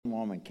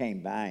woman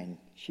came by, and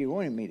she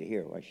wanted me to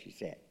hear what she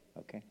said,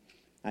 okay?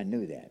 I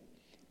knew that.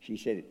 She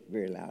said it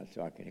very loud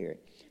so I could hear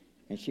it.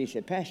 And she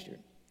said, Pastor,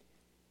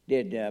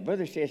 did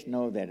Brother Sis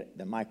know that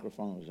the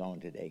microphone was on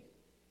today?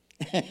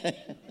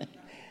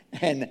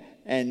 and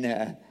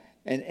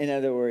in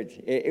other words,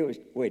 it was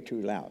way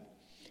too loud.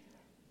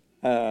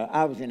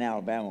 I was in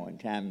Alabama one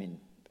time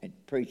and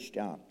preached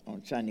on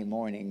Sunday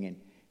morning and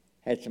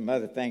had some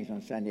other things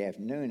on Sunday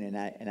afternoon, and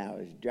I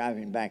was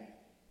driving back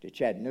to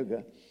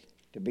Chattanooga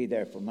to be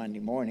there for Monday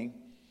morning,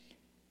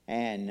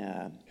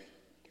 and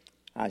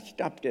I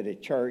stopped at a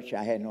church.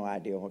 I had no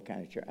idea what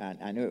kind of church.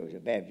 I knew it was a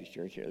Baptist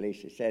church, or at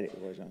least it said it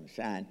was on the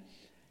sign.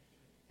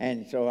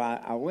 And so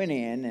I went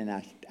in, and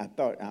I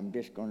thought, I'm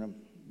just going to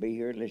be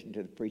here, listen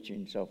to the preaching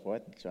and so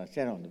forth. So I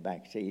sat on the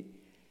back seat,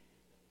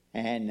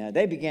 and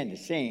they began to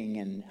sing,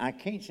 and I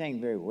can't sing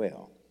very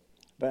well,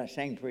 but I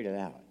sang pretty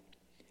loud.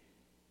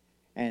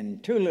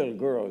 And two little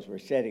girls were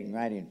sitting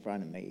right in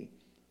front of me,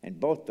 and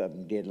both of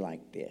them did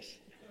like this.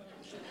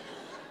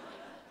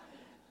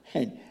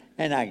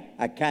 And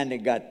I kind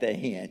of got the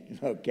hint,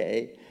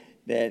 okay,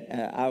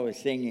 that I was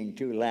singing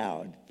too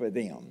loud for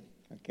them,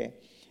 okay.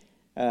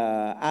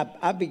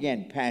 I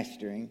began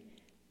pastoring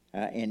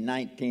in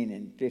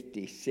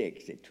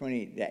 1956 at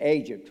the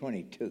age of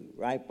 22,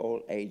 ripe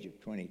old age of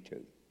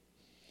 22.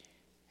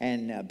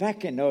 And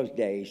back in those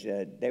days,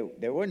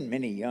 there wasn't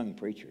many young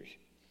preachers.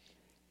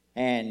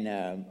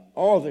 And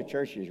all the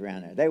churches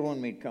around there, they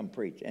wanted me to come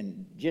preach.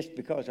 And just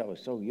because I was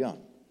so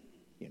young,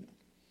 you know.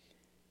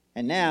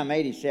 And now I'm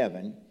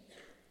 87,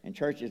 and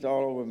churches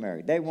all over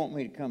America, they want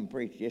me to come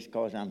preach just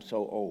because I'm so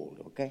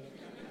old, okay?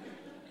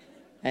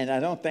 And I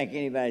don't think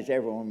anybody's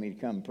ever wanted me to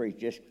come preach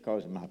just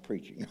because of my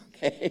preaching,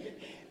 okay?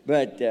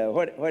 But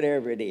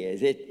whatever it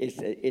is,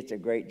 it's a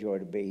great joy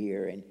to be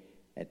here.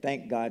 And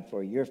thank God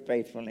for your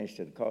faithfulness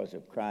to the cause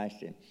of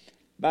Christ. And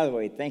by the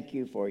way, thank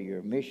you for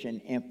your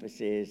mission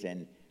emphasis.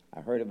 And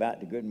I heard about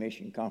the Good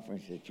Mission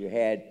Conference that you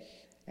had.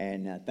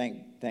 And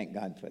thank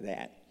God for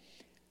that.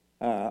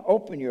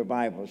 Open your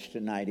Bibles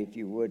tonight, if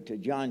you would, to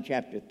John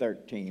chapter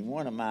 13.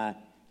 One of my,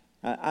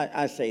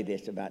 I say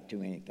this about too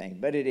many things,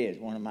 but it is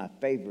one of my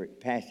favorite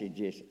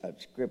passages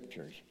of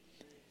Scriptures.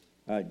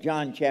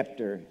 John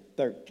chapter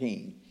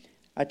 13.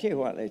 I tell you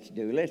what, let's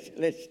do.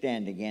 Let's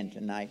stand again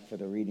tonight for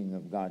the reading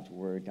of God's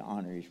Word, to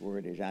honor His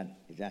Word as I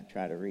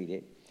try to read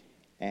it.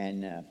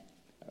 And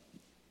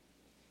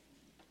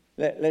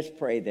let's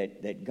pray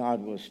that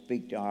God will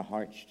speak to our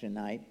hearts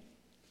tonight.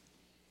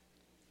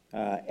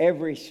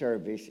 Every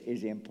service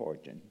is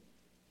important.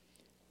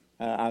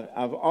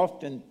 I've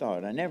often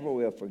thought, I never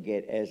will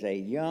forget, as a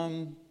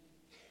young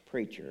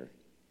preacher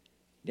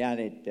down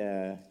at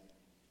a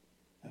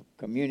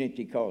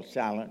community called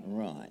Silent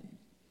Run.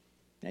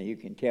 Now you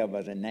can tell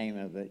by the name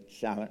of it,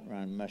 Silent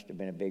Run must have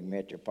been a big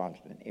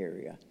metropolitan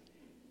area.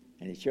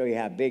 And to show you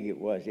how big it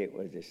was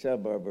a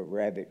suburb of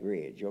Rabbit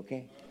Ridge,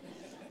 okay?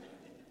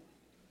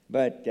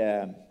 But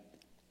a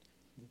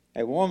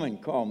woman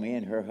called me,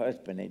 and her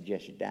husband had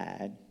just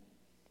died.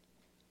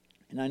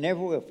 And I never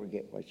will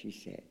forget what she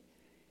said.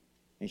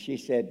 And she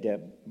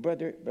said,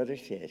 Brother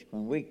Sis,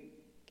 when we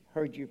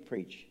heard you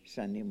preach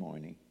Sunday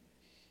morning,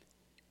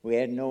 we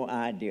had no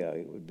idea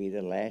it would be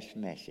the last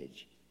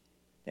message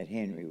that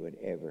Henry would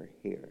ever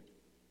hear.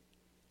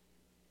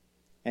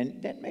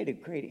 And that made a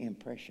great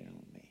impression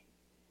on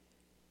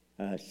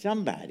me.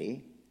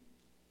 Somebody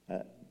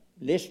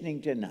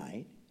listening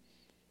tonight,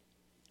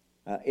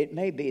 it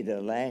may be the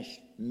last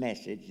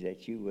message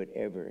that you would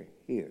ever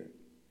hear.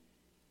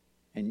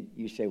 And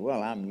you say,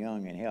 well, I'm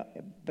young and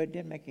healthy, but it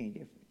didn't make any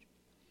difference.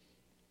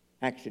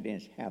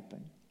 Accidents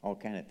happen. All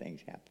kind of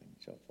things happen and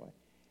so forth.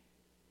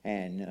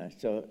 And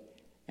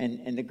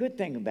and the good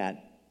thing about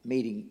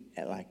meeting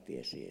like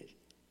this is,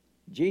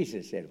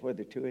 Jesus said,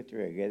 whether two or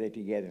three are gathered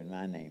together in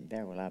my name,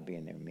 there will I be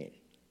in their midst.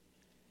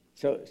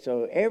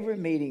 So every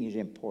meeting is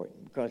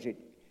important because it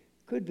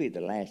could be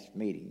the last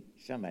meeting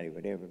somebody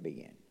would ever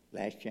be in.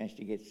 Last chance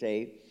to get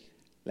saved,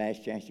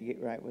 last chance to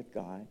get right with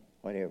God,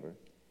 whatever.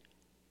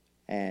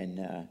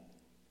 And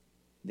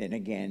then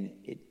again,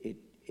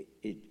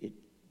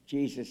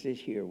 Jesus is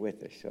here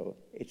with us, so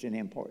it's an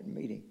important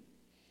meeting.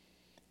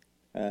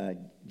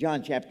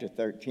 John chapter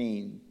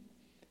 13,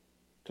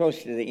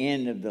 close to the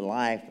end of the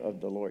life of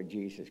the Lord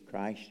Jesus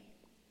Christ.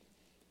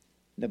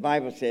 The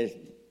Bible says,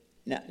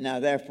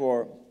 now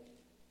therefore,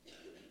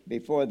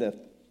 before the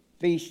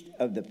feast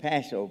of the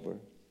Passover,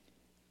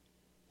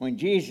 when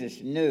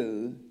Jesus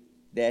knew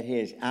that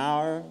his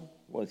hour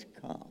was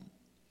come,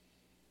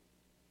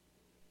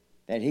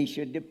 that he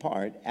should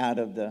depart out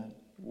of the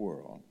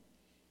world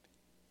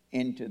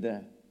unto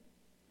the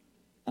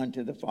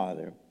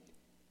Father,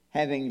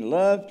 having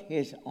loved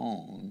his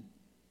own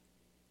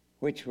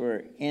which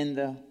were in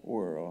the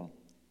world,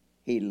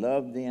 he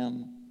loved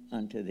them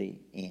unto the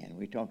end.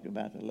 We talked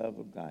about the love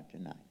of God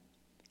tonight.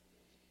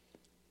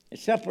 The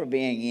supper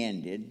being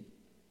ended,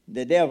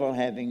 the devil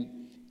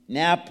having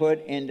now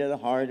put into the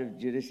heart of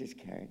Judas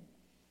Iscariot,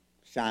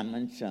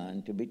 Simon's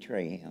son, to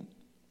betray him,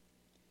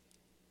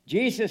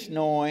 Jesus,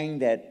 knowing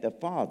that the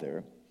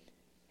Father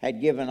had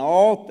given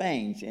all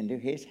things into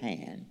his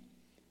hand,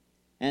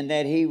 and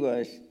that he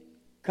was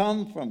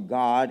come from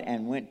God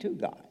and went to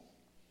God.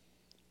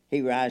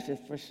 He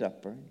riseth for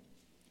supper,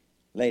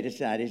 laid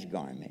aside his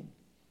garment,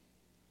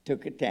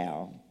 took a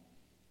towel,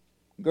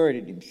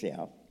 girded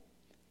himself,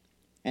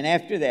 and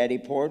after that he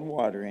poured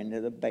water into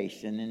the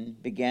basin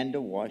and began to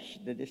wash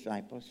the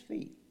disciples'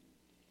 feet,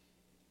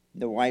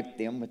 to wipe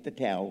them with the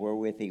towel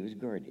wherewith he was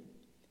girded.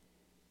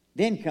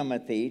 Then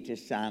cometh he to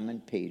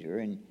Simon Peter,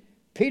 and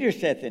Peter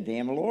saith unto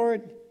him,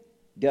 Lord,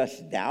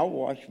 dost thou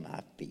wash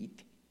my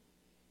feet?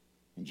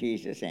 And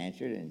Jesus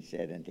answered and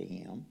said unto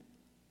him,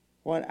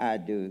 What I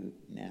do,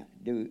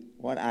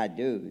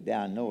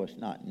 thou knowest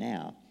not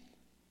now,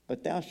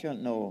 but thou shalt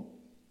know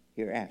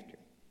hereafter.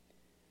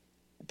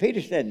 And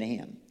Peter said unto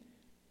him,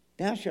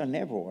 Thou shalt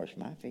never wash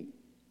my feet.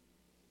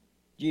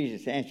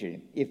 Jesus answered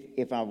him,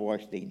 If I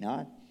wash thee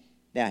not,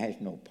 thou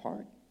hast no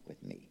part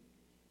with me.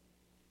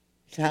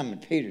 Simon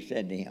Peter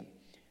said to him,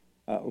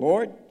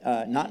 Lord,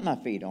 not my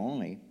feet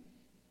only,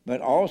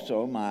 but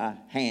also my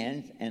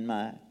hands and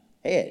my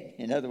head.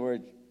 In other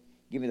words,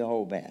 give me the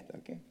whole bath,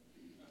 okay?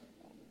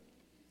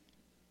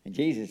 And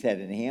Jesus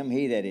said unto him,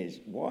 He that is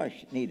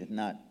washed needeth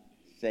not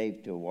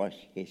save to wash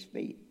his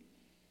feet,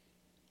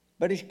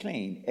 but is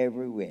clean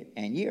every whit.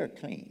 And ye are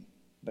clean,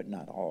 but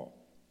not all.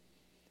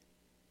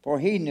 For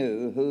he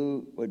knew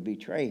who would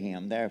betray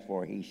him.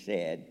 Therefore he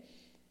said,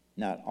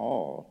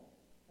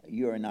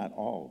 you are not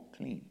all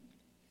clean.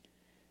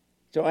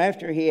 So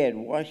after he had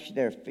washed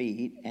their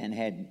feet and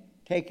had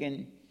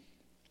taken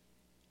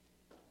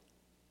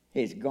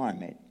his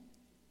garment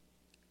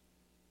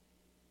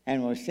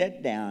and was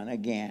set down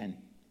again,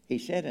 he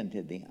said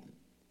unto them,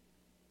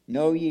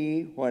 Know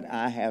ye what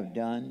I have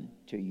done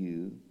to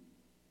you?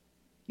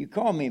 You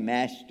call me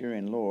Master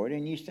and Lord,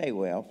 and you say,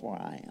 Well, for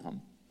I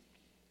am.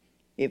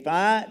 If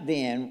I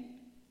then,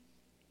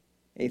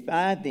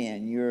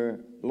 your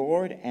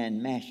Lord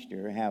and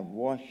Master, have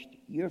washed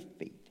your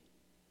feet,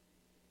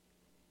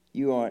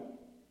 you ought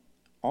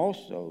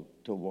also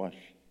to wash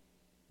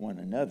one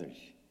another's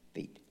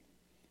feet.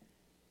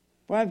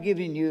 For I've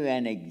given you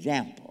an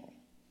example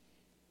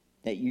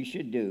that you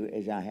should do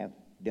as I have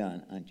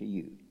done unto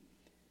you.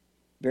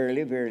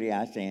 Verily, verily,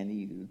 I say unto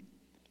you,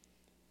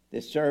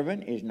 the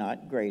servant is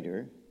not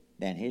greater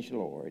than his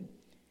Lord,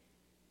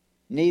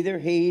 neither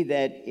he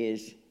that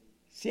is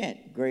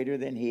sent greater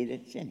than he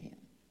that sent him.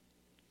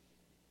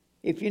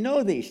 If you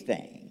know these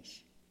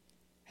things,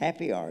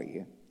 happy are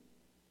you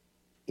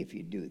if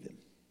you do them.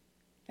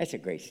 That's a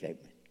great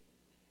statement.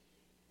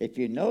 If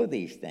you know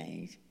these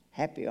things,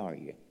 happy are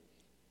you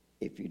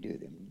if you do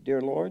them.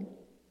 Dear Lord,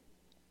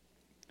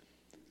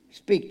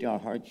 speak to our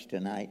hearts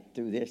tonight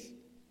through this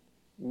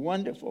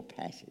wonderful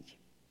passage.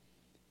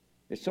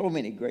 There's so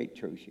many great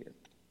truths here.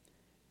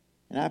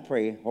 And I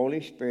pray,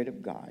 Holy Spirit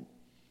of God,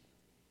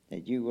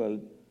 that you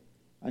will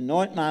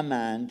anoint my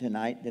mind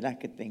tonight that I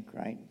could think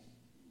right,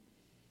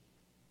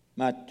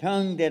 my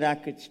tongue that I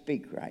could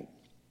speak right,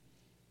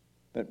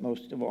 but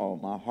most of all,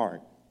 my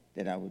heart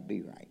that I would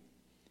be right.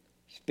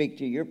 Speak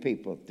to your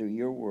people through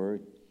your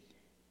word.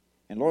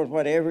 And Lord,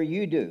 whatever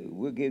you do,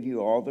 we'll give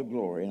you all the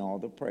glory and all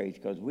the praise,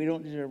 because we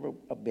don't deserve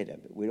a bit of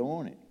it. We don't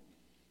want it.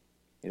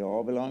 It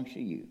all belongs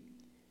to you.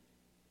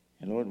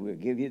 And Lord, we'll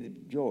give you the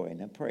joy and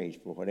the praise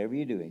for whatever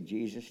you do in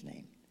Jesus'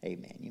 name.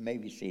 Amen. You may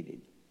be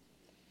seated.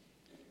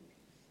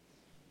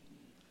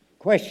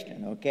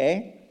 Question,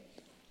 okay?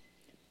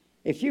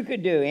 If you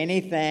could do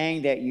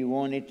anything that you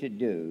wanted to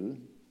do,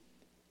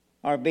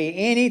 or be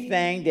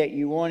anything that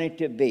you wanted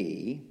to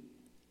be,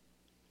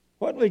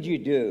 what would you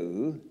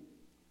do?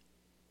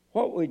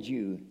 What would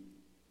you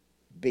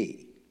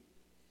be?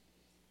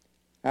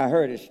 I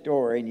heard a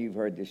story, and you've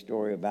heard the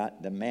story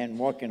about the man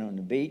walking on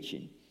the beach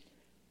and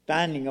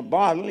finding a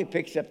bottle. He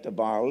picks up the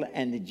bottle,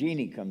 and the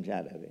genie comes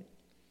out of it.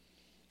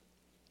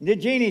 The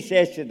genie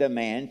says to the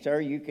man,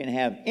 Sir, you can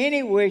have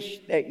any wish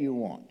that you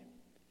want.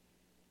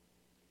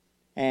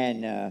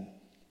 And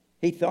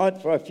he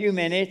thought for a few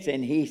minutes,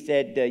 and he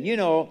said,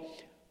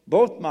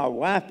 both my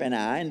wife and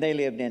I, and they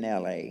lived in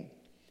L.A.,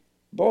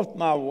 both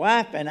my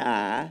wife and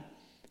I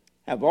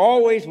have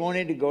always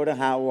wanted to go to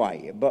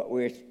Hawaii, but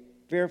we're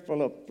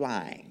fearful of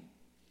flying.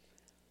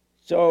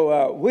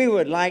 So we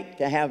would like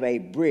to have a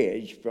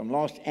bridge from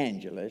Los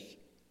Angeles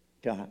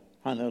to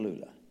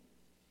Honolulu.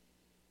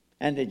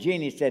 And the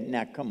genie said,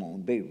 now, come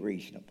on, be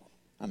reasonable.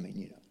 I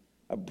mean,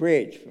 a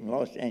bridge from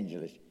Los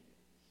Angeles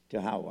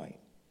to Hawaii.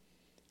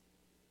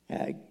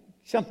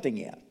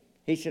 Something else.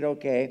 He said,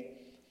 okay,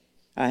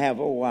 I have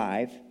a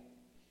wife.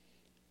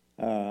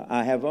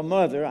 I have a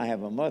mother. I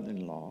have a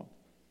mother-in-law.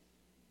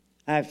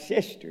 I have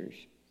sisters.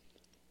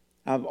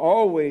 I've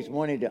always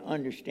wanted to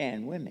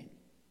understand women.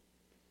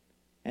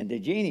 And the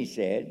genie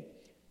said,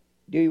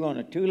 do you want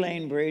a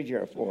 2-lane bridge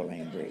or a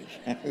 4-lane bridge?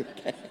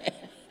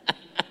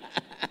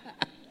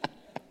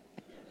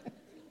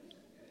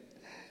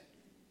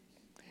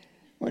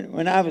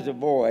 When I was a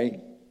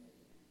boy,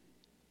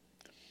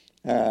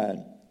 I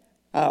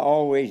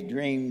always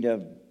dreamed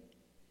of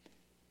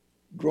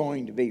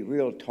growing to be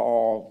real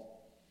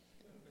tall,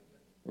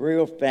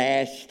 real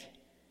fast,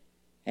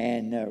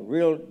 and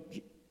real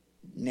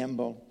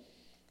nimble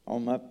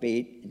on my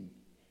feet, and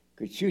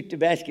could shoot the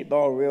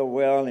basketball real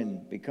well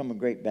and become a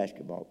great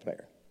basketball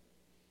player.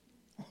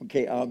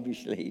 Okay,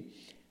 obviously,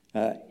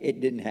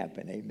 it didn't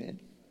happen. Amen.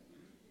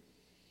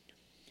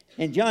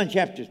 In John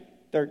chapter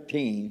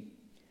 13,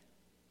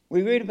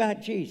 we read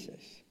about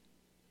Jesus.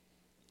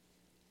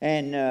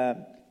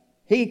 And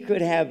he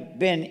could have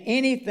been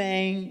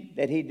anything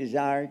that he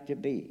desired to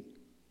be.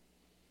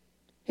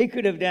 He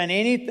could have done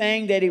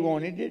anything that he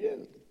wanted to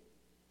do.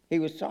 He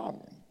was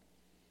sovereign.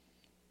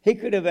 He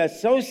could have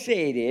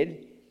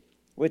associated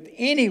with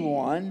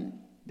anyone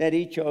that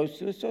he chose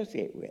to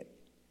associate with.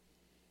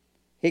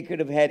 He could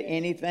have had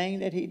anything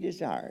that he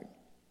desired.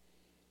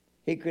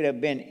 He could have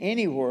been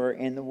anywhere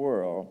in the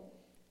world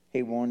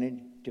he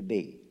wanted to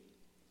be.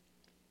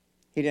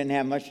 He didn't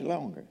have much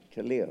longer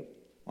to live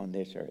on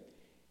this earth.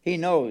 He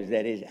knows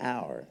that his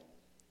hour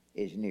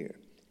is near.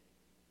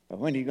 But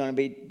when he's going to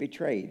be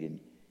betrayed and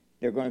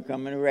they're going to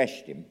come and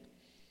arrest him,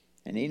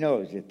 and he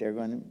knows that they're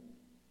going to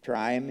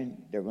try him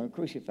and they're going to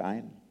crucify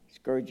him,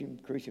 scourge him,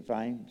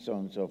 crucify him, so on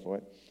and so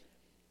forth.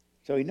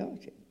 So he knows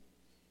it.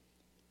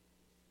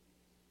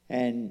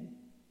 And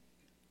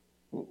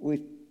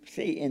we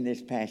see in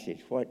this passage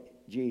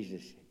what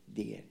Jesus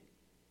did.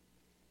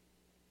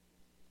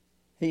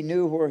 He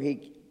knew where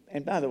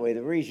and by the way,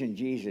 the reason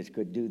Jesus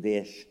could do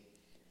this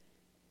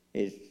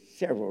is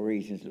several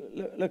reasons.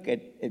 Look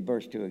at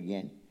verse 2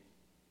 again.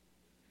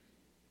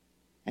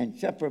 And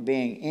supper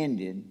being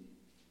ended,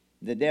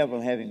 the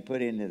devil having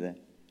put into the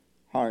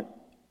heart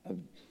of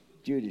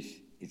Judas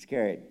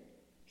Iscariot,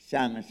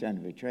 Simon's son,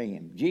 to betray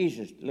him.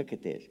 Jesus, look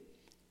at this,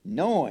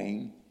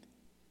 knowing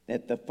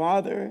that the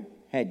Father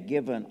had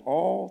given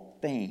all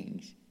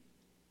things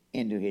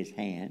into his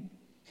hand,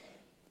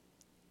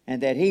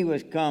 and that he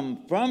was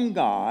come from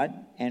God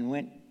and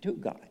went to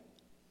God.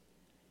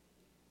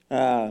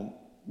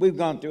 We've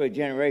gone through a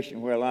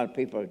generation where a lot of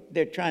people,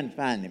 they're trying to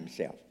find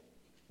themselves,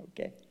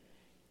 okay?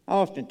 I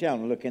often tell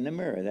them, look in the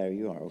mirror, there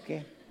you are,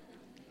 okay?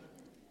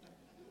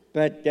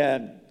 But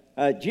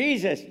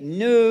Jesus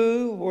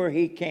knew where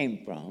he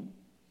came from,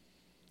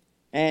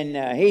 and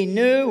he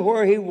knew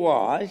where he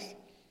was,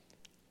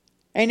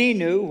 and he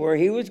knew where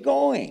he was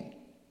going.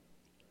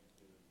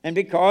 And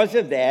because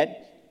of that,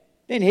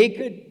 then he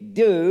could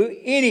do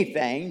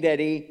anything that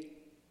he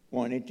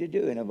wanted to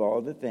do. And of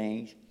all the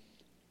things,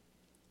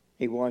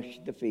 he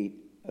washed the feet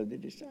of the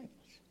disciples.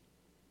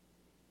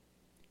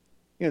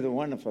 You know, the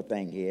wonderful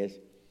thing is,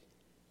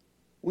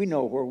 we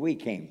know where we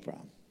came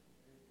from.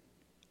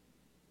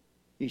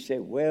 You say,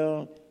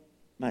 well,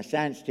 my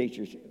science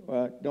teacher said,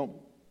 well, don't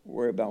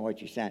worry about what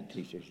your science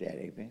teacher said,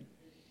 amen.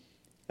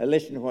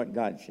 Listen to what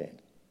God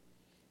said.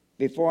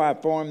 Before I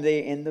formed thee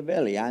in the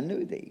belly, I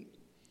knew thee.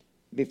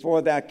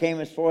 Before thou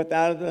camest forth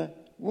out of the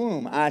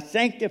womb, I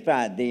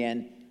sanctified thee,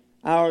 and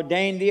I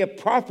ordained thee a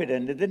prophet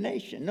unto the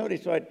nation.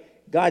 Notice what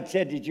God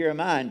said to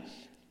Jeremiah.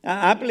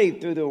 I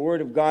believe through the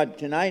word of God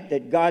tonight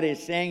that God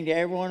is saying to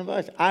every one of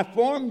us, I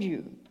formed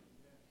you.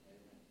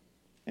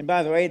 And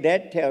by the way,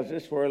 that tells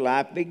us where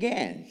life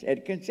begins,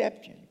 at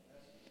conception.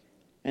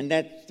 And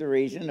that's the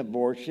reason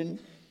abortion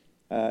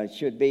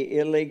should be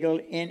illegal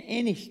in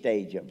any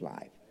stage of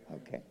life.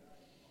 Okay.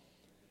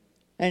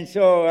 And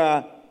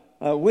so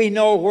we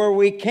know where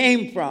we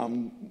came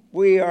from.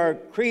 We are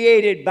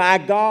created by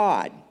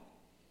God.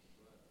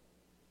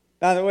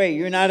 By the way,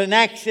 you're not an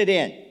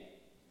accident.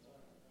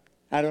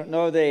 I don't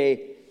know the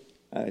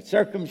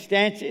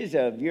circumstances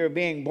of your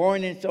being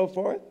born and so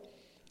forth.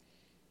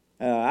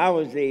 I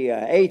was the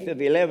 8th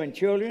of 11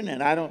 children,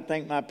 and I don't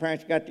think my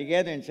parents got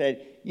together and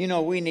said, you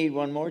know, we need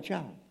one more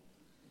child.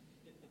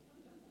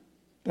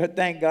 But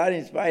thank God,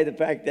 in spite of the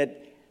fact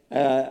that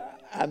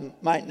I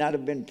might not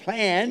have been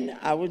planned,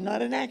 I was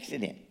not an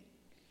accident.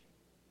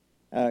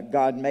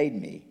 God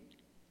made me.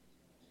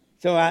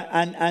 So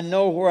I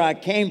know where I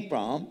came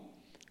from,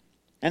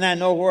 and I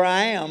know where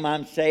I am.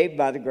 I'm saved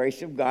by the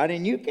grace of God,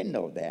 and you can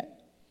know that.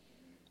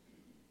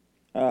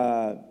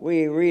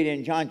 We read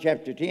in John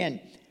chapter 10,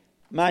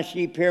 my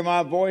sheep hear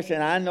my voice,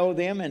 and I know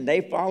them, and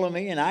they follow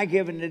me, and I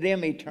give unto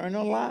them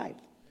eternal life.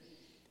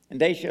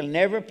 And they shall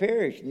never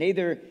perish,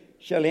 neither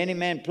shall any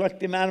man pluck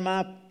them out of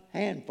my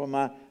hand. For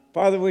my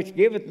Father which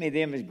giveth me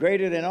them is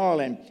greater than all,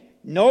 and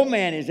no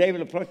man is able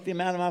to pluck them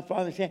out of my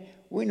Father's hand.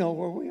 We know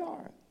where we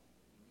are.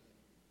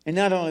 And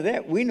not only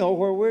that, we know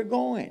where we're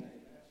going.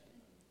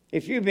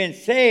 If you've been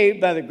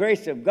saved by the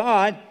grace of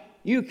God,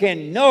 you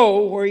can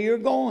know where you're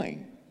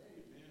going.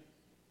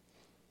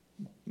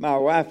 My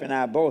wife and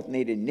I both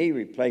needed knee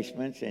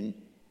replacements, and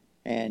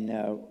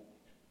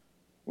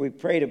we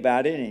prayed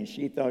about it, and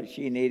she thought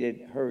she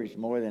needed hers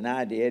more than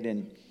I did,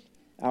 and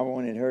I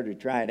wanted her to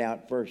try it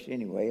out first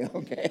anyway,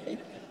 okay?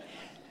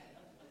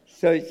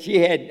 So she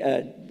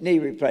had knee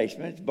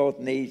replacements, both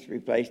knees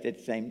replaced at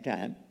the same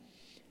time.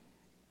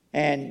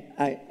 And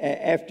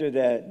after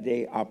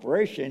the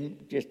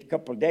operation, just a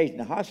couple of days in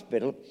the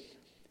hospital,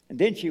 and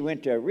then she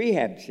went to a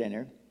rehab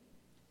center,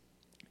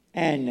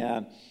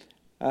 and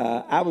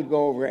I would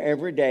go over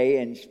every day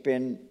and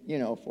spend,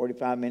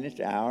 45 minutes,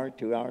 an hour,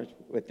 2 hours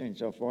with her and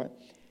so forth.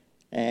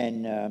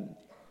 And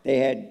they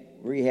had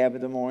rehab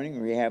in the morning,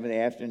 rehab in the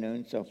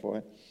afternoon, so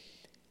forth.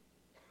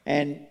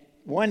 And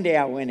one day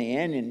I went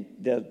in, and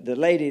the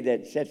lady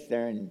that sits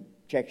there and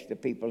checks the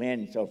people in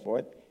and so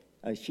forth,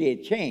 she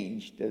had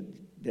changed.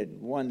 The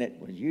one that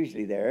was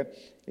usually there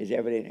is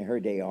evidently her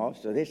day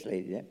off, so this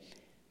lady there.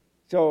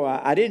 So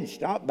I didn't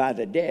stop by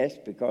the desk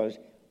because,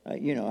 I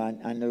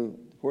knew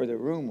where the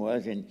room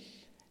was,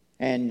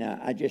 and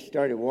I just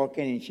started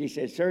walking, and she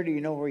said, "Sir, do you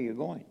know where you're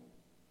going?"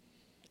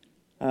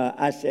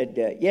 I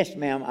said, "Yes,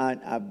 ma'am.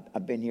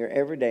 I've been here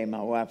every day.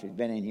 My wife has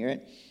been in here,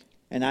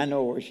 and I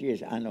know where she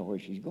is. I know where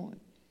she's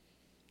going."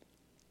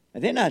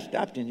 And then I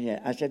stopped and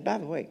I said, "By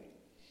the way,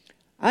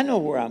 I know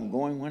where I'm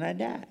going when I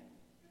die."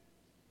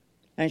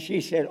 And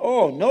she said,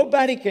 "Oh,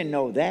 nobody can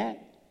know that."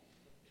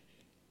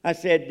 I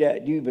said,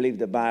 "Do you believe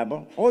the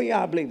Bible?" "Oh,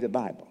 yeah, I believe the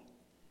Bible."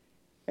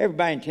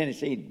 Everybody in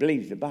Tennessee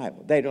believes the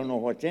Bible. They don't know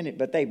what's in it,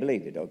 but they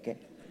believe it, okay?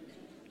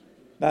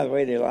 By the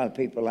way, there are a lot of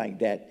people like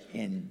that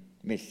in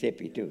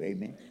Mississippi too,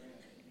 amen?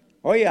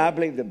 "Oh, yeah, I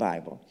believe the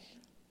Bible."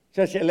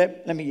 So I said,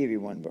 let me give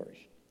you one verse.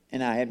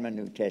 And I had my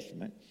New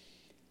Testament,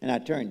 and I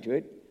turned to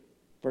it,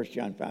 1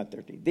 John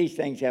 5:13. "These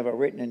things have I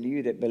written unto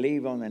you that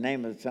believe on the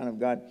name of the Son of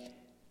God,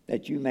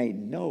 that you may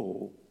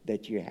know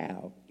that you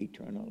have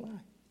eternal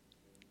life."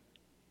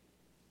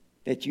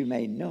 That you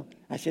may know.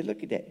 I said,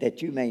 look at that.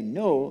 That you may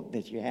know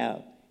that you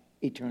have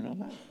eternal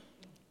life.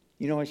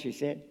 You know what she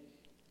said?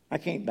 "I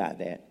can't buy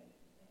that."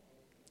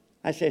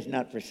 I said, "It's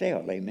not for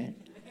sale, amen."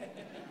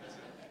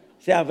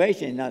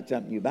 Salvation is not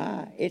something you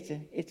buy.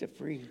 It's a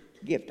free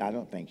gift. I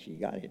don't think she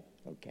got it,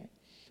 okay.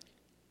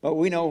 But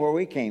we know where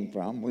we came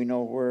from. We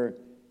know where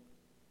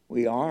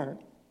we are.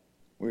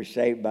 We're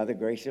saved by the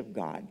grace of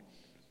God.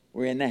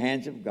 We're in the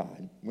hands of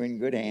God. We're in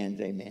good hands,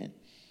 amen.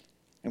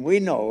 And we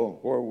know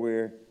where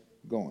we're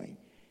going.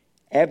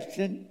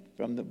 Absent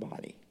from the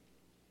body,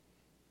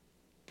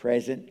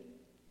 present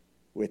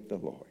with the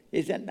Lord.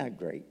 Isn't that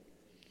great?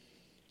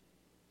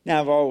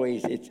 Now,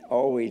 it's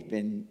always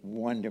been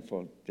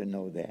wonderful to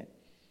know that.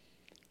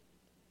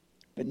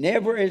 But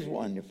never as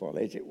wonderful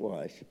as it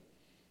was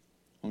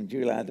on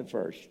July the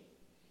 1st,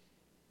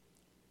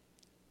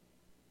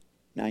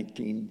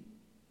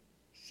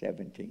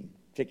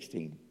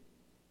 1916,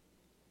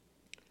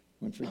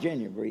 when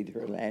Virginia breathed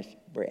her last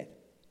breath.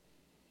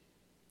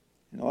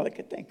 And all I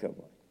could think of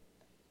was,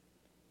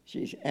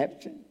 she's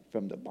absent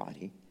from the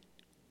body,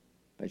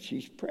 but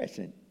she's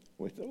present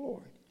with the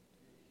Lord.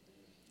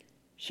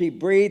 She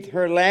breathed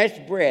her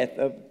last breath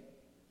of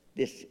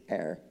this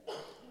air,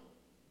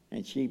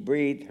 and she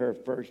breathed her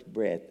first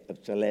breath of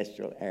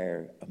celestial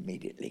air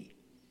immediately.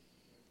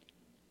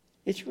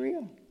 It's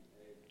real.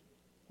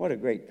 What a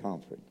great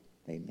comfort.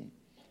 Amen.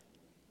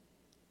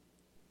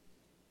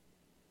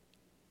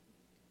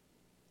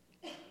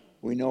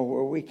 We know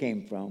where we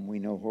came from. We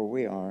know where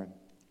we are.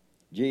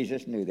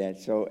 Jesus knew that.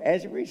 So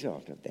as a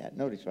result of that,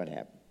 notice what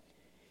happened.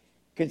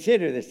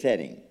 Consider the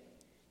setting.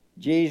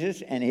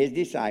 Jesus and his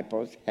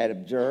disciples had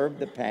observed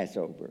the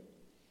Passover.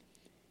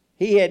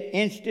 He had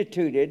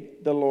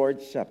instituted the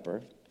Lord's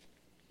Supper.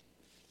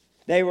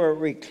 They were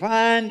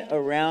reclined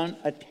around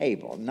a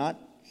table, not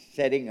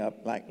setting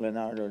up like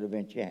Leonardo da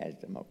Vinci has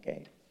them,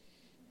 okay?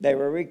 They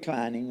were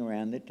reclining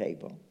around the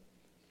table.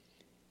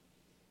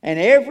 And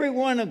every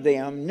one of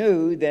them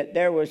knew that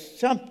there was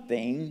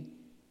something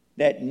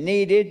that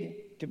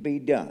needed to be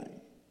done.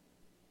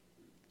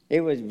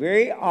 It was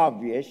very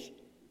obvious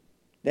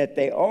that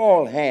they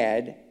all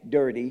had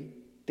dirty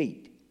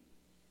feet.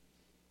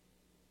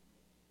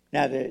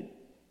 Now, the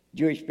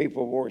Jewish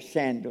people wore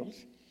sandals.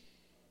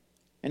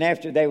 And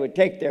after they would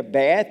take their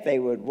bath, they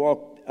would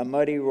walk a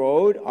muddy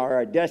road or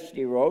a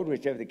dusty road,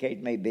 whichever the case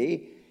may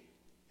be.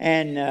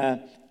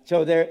 And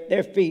so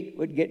their feet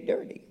would get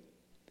dirty.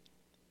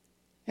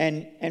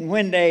 And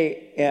when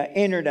they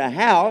entered a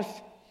house,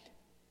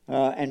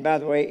 and by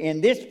the way,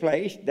 in this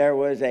place, there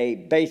was a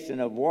basin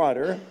of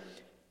water.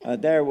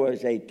 There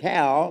was a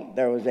towel.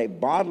 There was a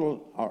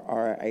bottle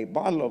or a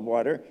bottle of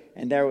water.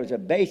 And there was a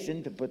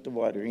basin to put the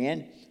water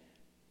in.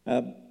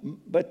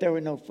 But there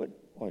were no foot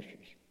washers.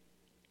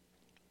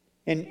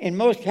 In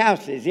most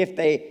houses, if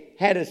they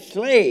had a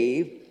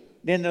slave,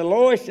 then the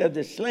lowest of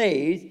the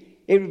slaves,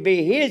 it would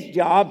be his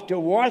job to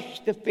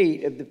wash the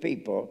feet of the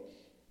people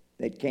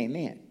that came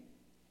in.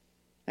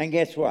 And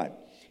guess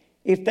what?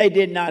 If they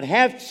did not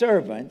have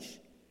servants,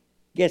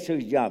 guess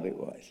whose job it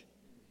was?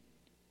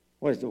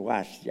 It was the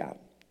wife's job.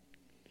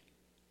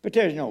 But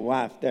there's no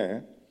wife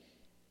there.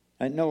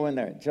 No one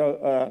there.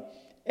 So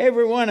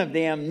every one of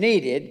them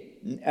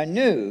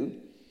knew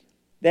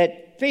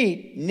that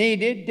feet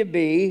needed to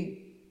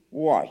be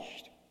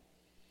washed.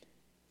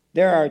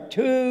 There are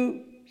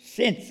two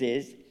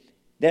senses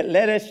that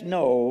let us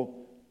know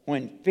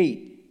when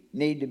feet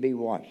need to be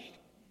washed.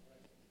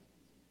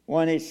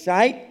 One is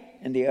sight,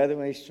 and the other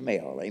one is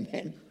smell.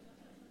 Amen.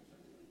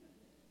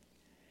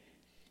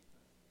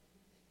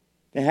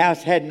 The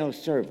house had no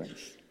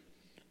servants.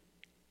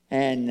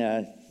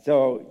 And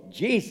so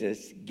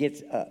Jesus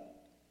gets up.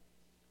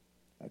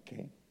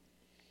 Okay.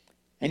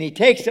 And he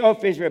takes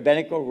off his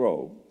rabbinical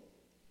robe.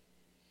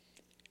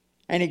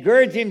 And he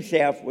girds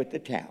himself with the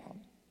towel.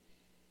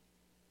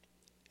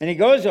 And he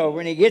goes over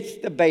and he gets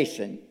the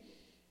basin.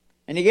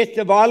 And he gets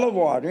the bottle of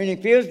water. And he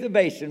fills the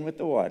basin with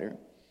the water.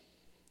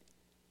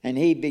 And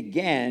he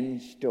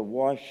begins to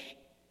wash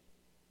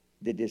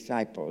the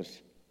disciples'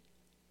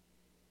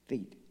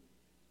 feet.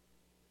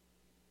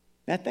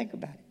 Now think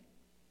about it.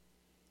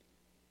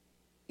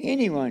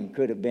 Anyone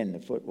could have been the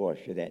foot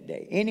washer that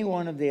day. Any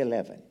one of the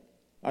 11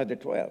 or the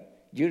 12.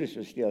 Judas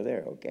was still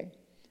there, okay?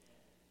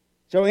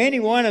 So any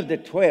one of the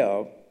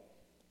 12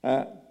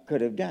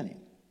 could have done it.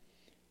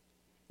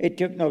 It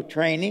took no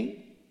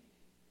training.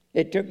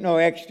 It took no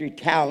extra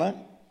talent.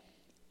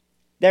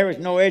 There was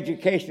no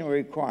educational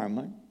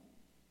requirement.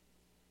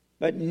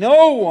 But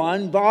no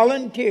one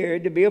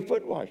volunteered to be a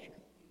foot washer.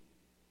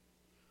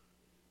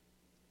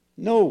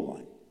 No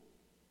one.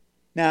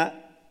 Now,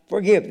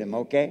 forgive them,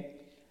 okay?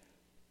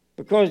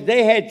 Because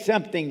they had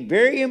something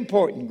very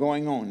important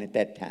going on at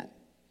that time.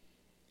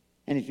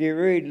 And if you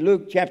read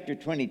Luke chapter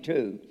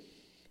 22,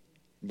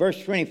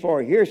 verse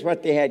 24, here's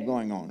what they had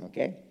going on,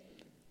 okay?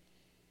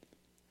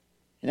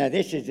 Now,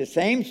 this is the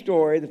same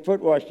story, the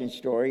foot washing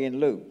story in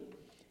Luke.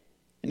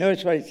 And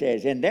notice what it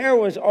says. And there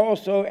was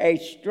also a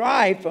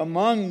strife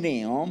among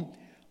them,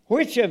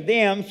 which of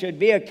them should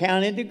be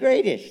accounted the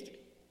greatest.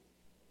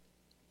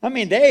 I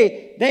mean,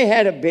 they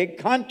had a big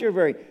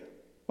controversy.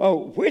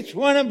 Well, which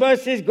one of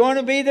us is going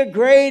to be the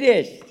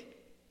greatest?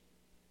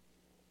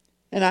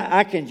 And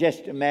I can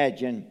just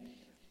imagine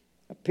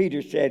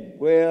Peter said,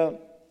 well,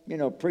 you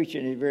know,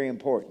 preaching is very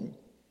important.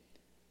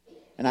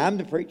 And I'm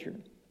the preacher.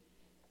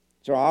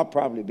 So I'll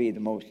probably be the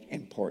most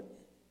important.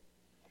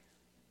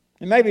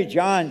 And maybe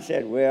John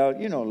said, well,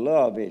 you know,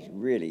 love is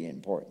really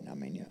important. I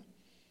mean, you know.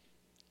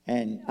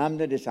 And I'm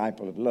the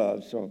disciple of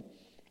love, so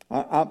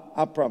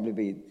I'll probably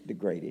be the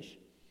greatest.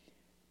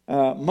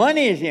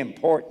 Money is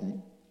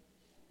important,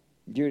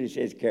 Judas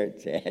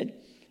Iscariot said,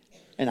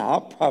 and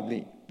I'll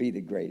probably be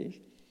the greatest.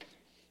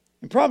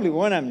 And probably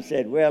one of them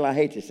said, well, I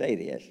hate to say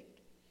this,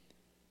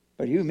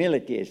 but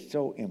humility is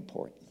so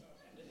important.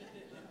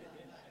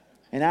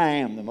 And I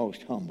am the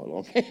most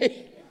humble,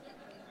 okay?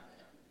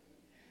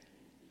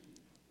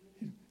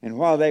 And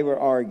while they were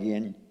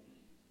arguing,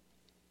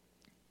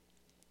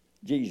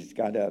 Jesus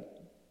got up,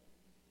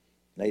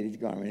 laid his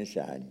garment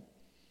aside,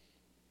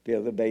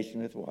 filled the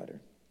basin with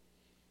water,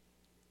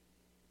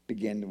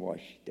 began to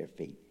wash their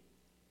feet.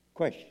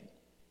 Question.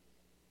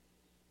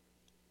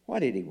 Why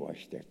did he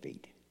wash their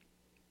feet?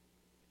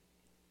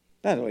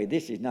 By the way,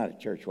 this is not a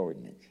church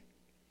ordinance.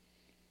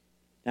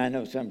 Now, I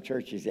know some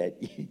churches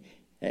that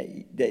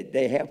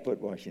they have foot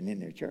washing in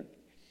their church.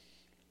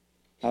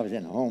 I was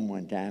in a home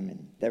one time,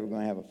 and they were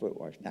going to have a foot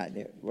wash. Now,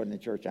 it wasn't a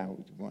church I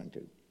was going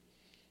to,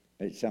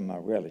 but it's some of my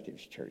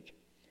relatives' church.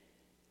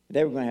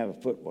 They were going to have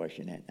a foot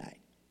washing that night.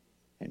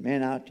 And,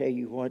 man, I'll tell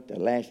you what, the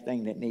last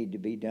thing that needed to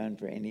be done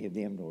for any of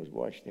them was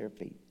wash their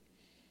feet.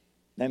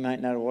 They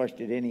might not have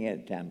washed it any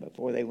other time.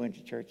 Before they went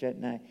to church that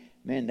night,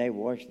 man, they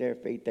washed their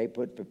feet. They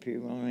put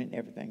perfume on it and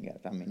everything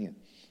else. I mean, you know,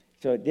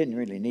 so it didn't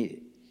really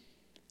need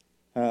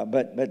it.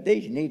 But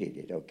these needed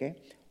it, okay?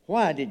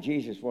 Why did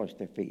Jesus wash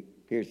their feet?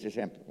 Here's the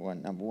simple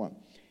one, number one.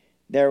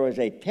 There was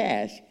a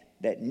task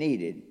that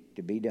needed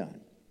to be done.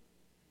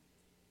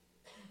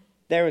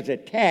 There was a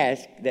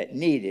task that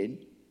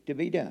needed to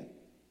be done.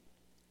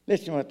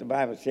 Listen to what the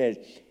Bible says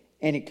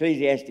in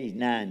Ecclesiastes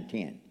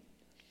 9:10.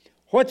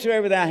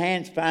 Whatsoever thy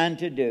hands find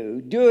to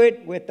do, do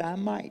it with thy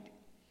might.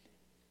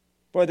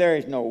 For there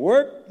is no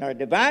work, nor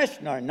device,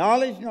 nor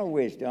knowledge, nor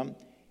wisdom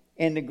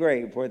in the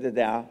grave whither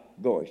thou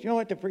goest. You know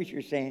what the preacher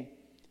is saying?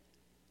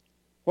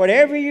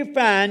 Whatever you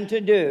find to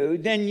do,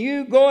 then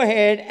you go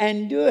ahead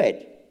and do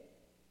it.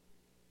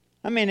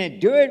 I mean,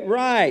 do it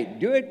right.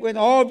 Do it with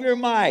all of your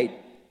might.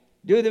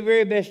 Do the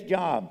very best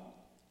job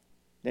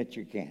that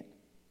you can.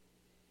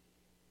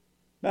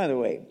 By the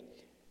way,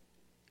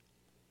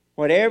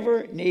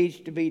 whatever needs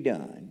to be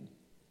done,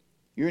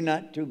 you're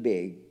not too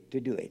big to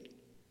do it.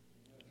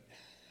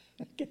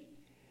 Okay.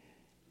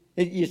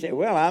 You say,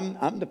 well,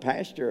 I'm the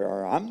pastor,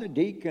 or I'm the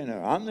deacon,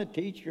 or I'm the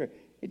teacher.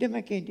 It doesn't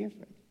make any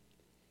difference.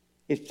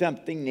 If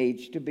something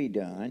needs to be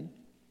done,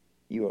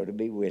 you ought to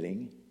be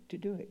willing to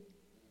do it.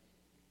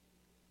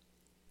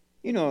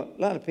 You know,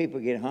 a lot of people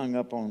get hung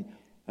up on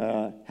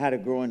how to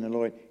grow in the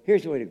Lord.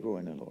 Here's the way to grow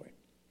in the Lord.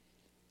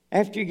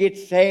 After you get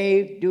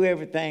saved, do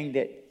everything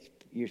that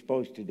you're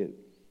supposed to do.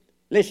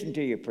 Listen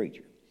to your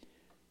preacher.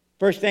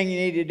 First thing you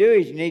need to do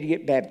is you need to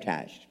get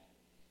baptized.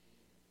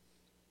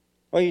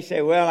 Well, you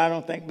say, well, I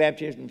don't think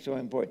baptism is so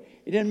important.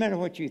 It doesn't matter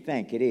what you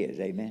think, it is,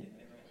 amen?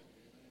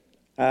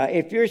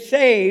 If you're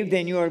saved,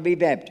 then you ought to be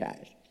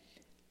baptized.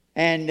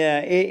 And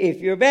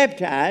if you're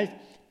baptized,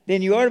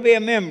 then you ought to be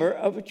a member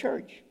of a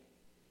church.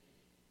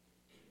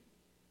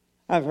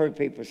 I've heard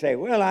people say,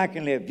 well, I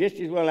can live just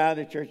as well out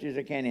of the church as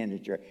I can in the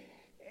church.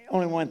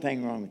 Only one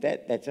thing wrong with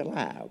that. That's a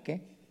lie,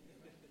 okay?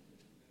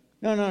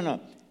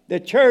 No. The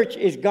church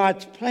is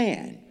God's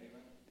plan,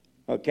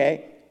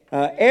 okay?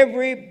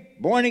 Every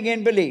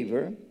born-again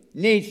believer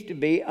needs to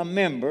be a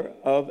member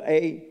of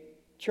a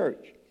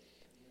church.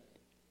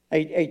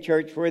 A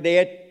church where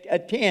they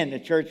attend, a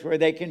church where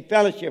they can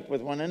fellowship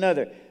with one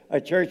another,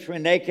 a church where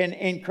they can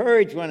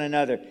encourage one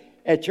another,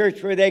 a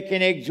church where they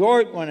can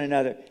exhort one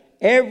another.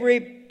 Every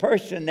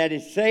person that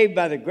is saved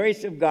by the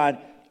grace of God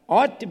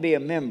ought to be a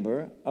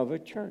member of a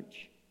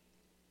church.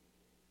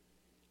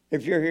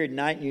 If you're here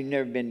tonight and you've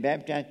never been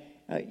baptized,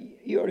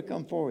 you ought to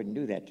come forward and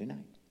do that tonight.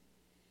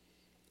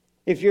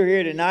 If you're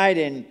here tonight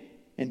and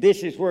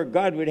this is where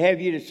God would have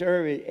you to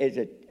serve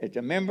as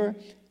a member,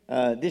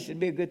 this would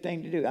be a good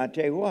thing to do. I'll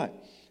tell you what,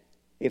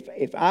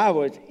 if I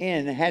was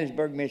in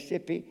Hattiesburg,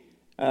 Mississippi,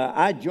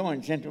 I'd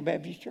join Central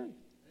Baptist Church.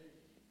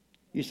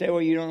 You say,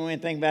 well, you don't know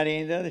anything about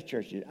any of the other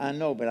churches. I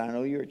know, but I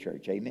know your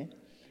church, amen?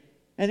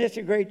 And it's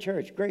a great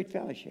church, great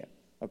fellowship,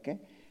 okay?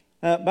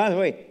 By the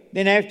way,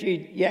 then after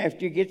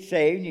you get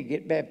saved and you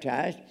get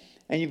baptized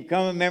and you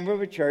become a member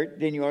of a church,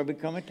 then you ought to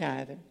become a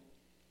tither.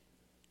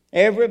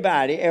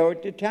 Everybody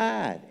ought to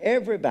tithe.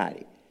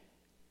 Everybody.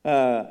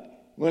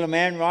 Will a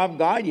man rob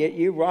God? Yet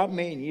you rob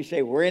me. And you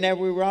say, wherein have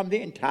we robbed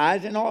thee? And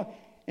tithes and all.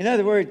 In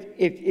other words,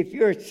 if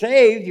you're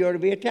saved, you ought to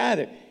be a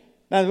tither.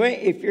 By the way,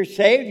 if you're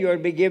saved, you ought to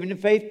be given the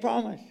faith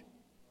promise.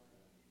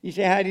 You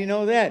say, how do you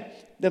know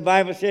that? The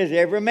Bible says,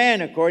 every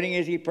man according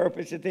as he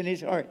purposeth in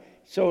his heart,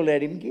 so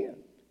let him give.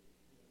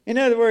 In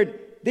other words,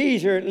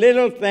 these are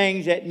little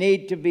things that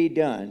need to be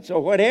done. So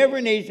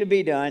whatever needs to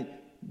be done,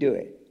 do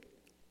it.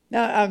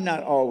 Now, I've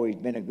not always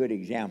been a good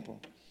example.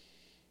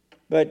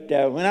 But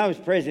when I was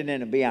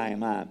president of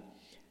BIMI,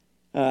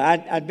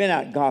 I'd been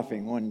out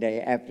golfing one day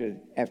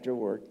after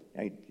work.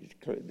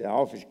 The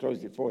office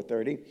closed at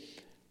 4:30.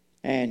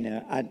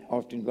 And I'd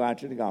often go out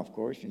to the golf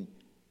course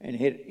and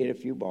hit a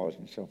few balls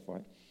and so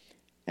forth.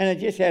 And I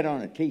just had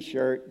on a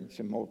T-shirt and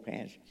some more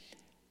pants.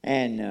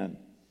 And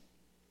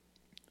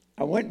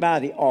I went by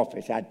the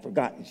office. I'd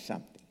forgotten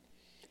something.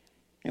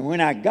 And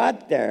when I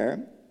got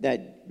there,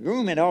 that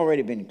room had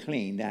already been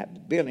cleaned.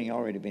 That building had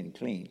already been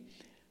cleaned.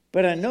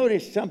 But I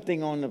noticed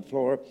something on the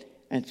floor.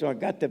 And so I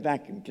got the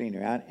vacuum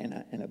cleaner out and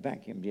I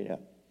vacuumed it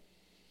up.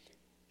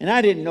 And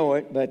I didn't know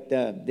it, but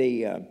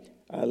the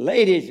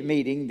ladies'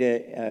 meeting,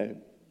 the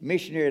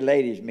missionary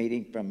ladies'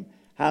 meeting from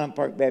Highland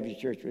Park Baptist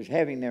Church was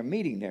having their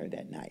meeting there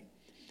that night.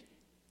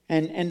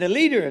 And the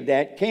leader of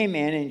that came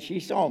in and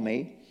she saw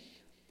me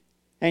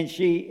and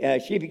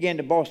she began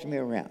to boss me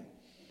around.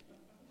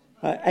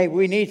 Hey,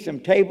 we need some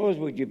tables.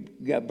 Would you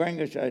bring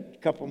us a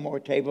couple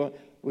more tables?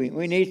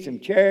 We need some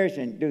chairs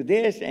and do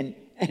this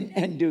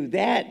and do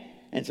that.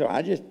 And so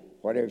I just,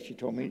 whatever she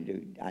told me to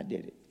do, I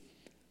did it.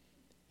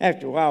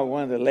 After a while,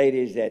 one of the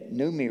ladies that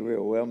knew me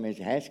real well, Miss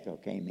Haskell,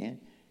 came in,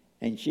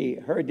 and she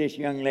heard this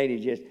young lady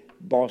just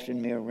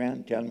bossing me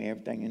around, telling me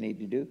everything I need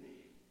to do.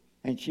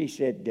 And she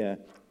said,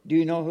 do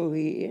you know who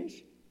he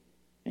is?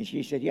 And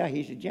she said, yeah,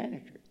 he's a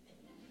janitor.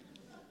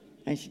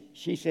 And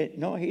she said,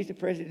 no, he's the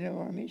president of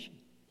our mission.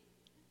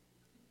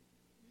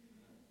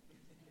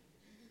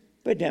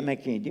 But it doesn't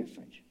make any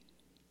difference.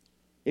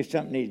 If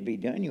something needs to be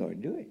done, you ought to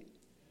do it.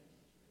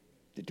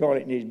 If the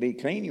toilet needs to be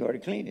clean, you ought to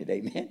clean it,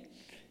 amen?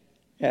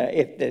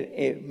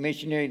 If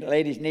missionary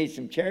ladies need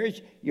some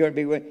chairs, you ought to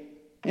be with.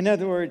 In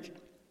other words,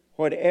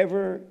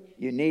 whatever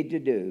you need to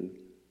do,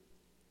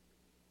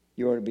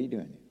 you ought to be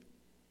doing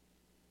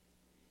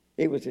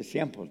it. It was a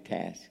simple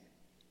task.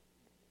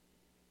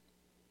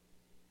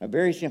 A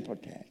very simple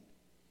task.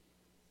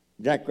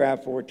 Zechariah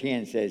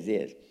 4:10 says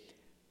this,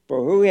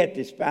 for who hath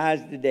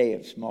despised the day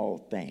of small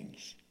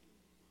things?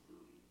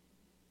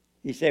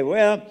 You say,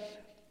 well,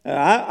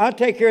 I'll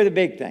take care of the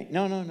big thing.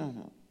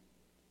 No.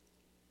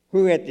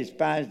 Who hath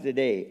despised the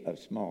day of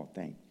small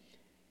things?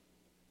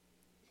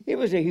 It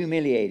was a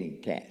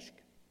humiliating task.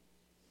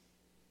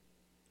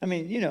 I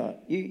mean,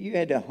 you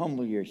had to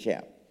humble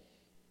yourself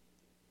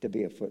to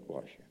be a foot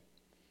washer.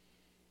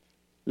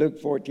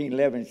 Luke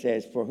 14:11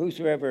 says, for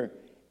whosoever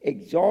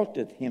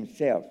exalteth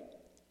himself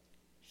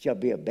shall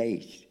be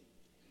abased,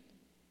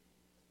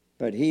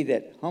 but he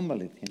that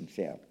humbleth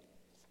himself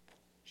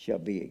shall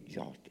be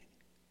exalted.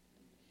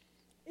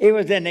 It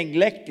was a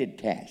neglected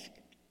task.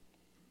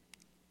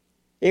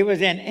 It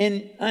was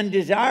an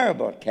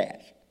undesirable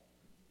task,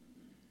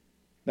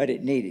 but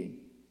it needed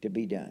to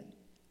be done.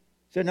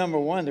 So number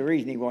one, the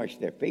reason he washed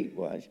their feet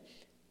was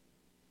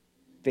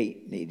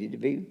feet needed to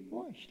be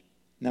washed.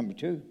 Number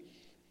two,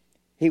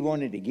 he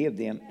wanted to give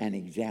them an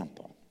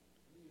example.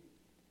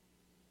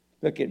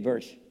 Look at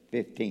verse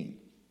 15.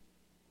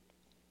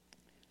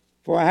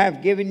 For I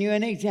have given you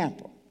an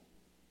example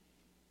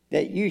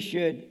that you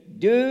should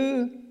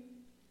do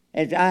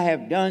as I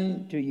have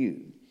done to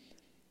you.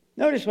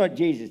 Notice what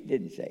Jesus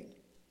didn't say.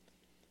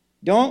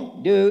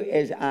 Don't do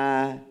as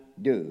I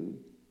do.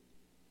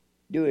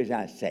 Do as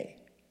I say.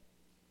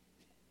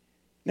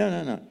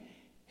 No.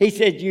 He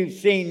said, you've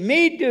seen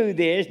me do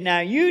this. Now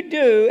you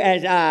do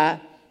as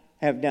I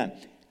have done.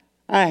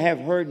 I have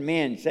heard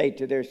men say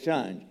to their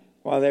sons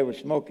while they were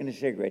smoking a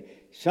cigarette,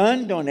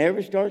 son, don't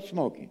ever start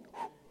smoking.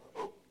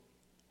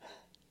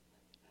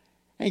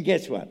 And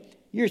guess what?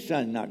 Your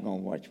son's not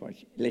going to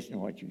listen to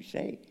what you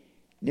say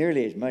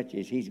nearly as much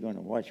as he's going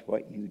to watch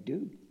what you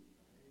do.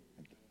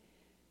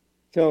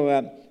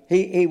 So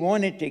he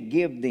wanted to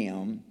give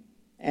them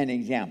an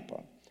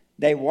example.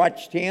 They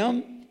watched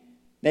him.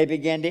 They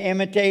began to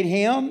imitate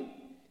him.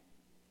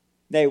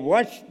 They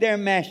watched their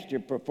master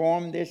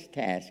perform this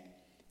task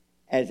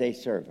as a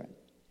servant.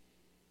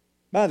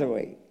 By the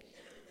way,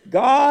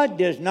 God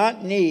does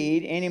not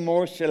need any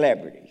more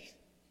celebrities.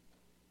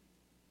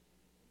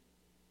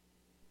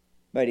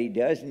 But he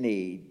does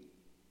need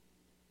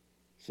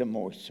some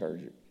more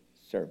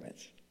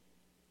servants.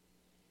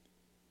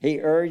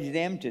 He urged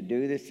them to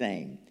do the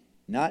same.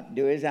 Not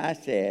do as I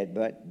said,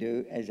 but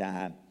do as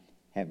I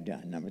have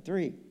done. Number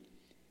 3,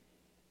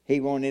 he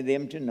wanted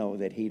them to know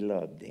that he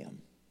loved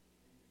them.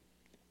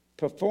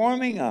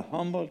 Performing a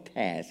humble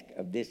task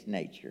of this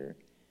nature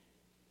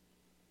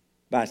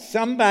by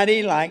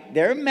somebody like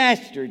their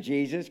master,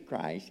 Jesus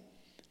Christ,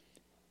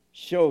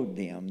 showed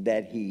them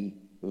that he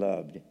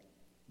loved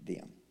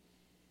them.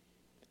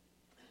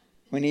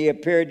 When he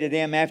appeared to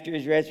them after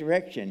his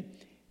resurrection,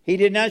 he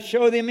did not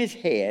show them his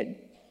head.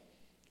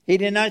 He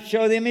did not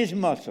show them his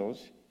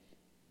muscles,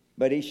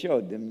 but he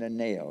showed them the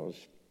nails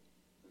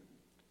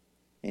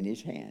in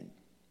his hand,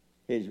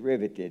 his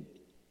riveted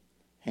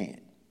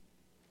hand.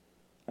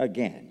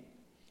 Again,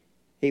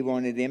 he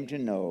wanted them to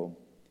know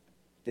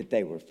that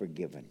they were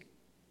forgiven.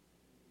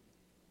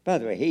 By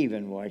the way, he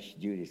even washed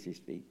Judas's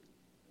feet.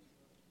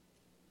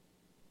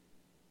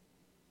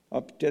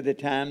 Up to the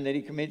time that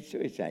he committed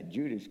suicide,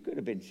 Judas could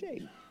have been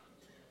saved.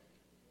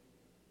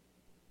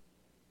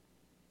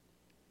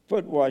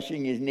 Foot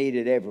washing is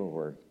needed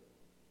everywhere.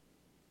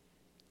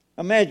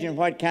 Imagine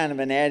what kind of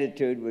an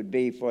attitude would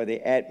be for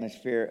the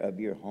atmosphere of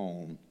your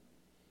home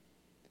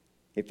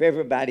if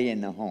everybody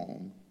in the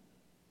home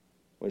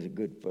was a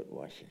good foot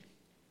washer.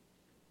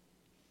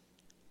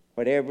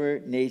 Whatever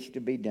needs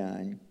to be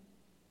done,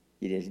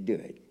 you just do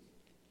it.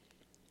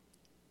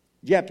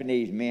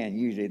 Japanese men,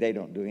 usually they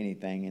don't do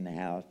anything in the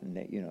house, and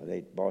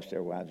they boss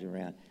their wives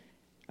around.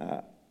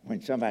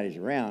 When somebody's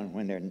around,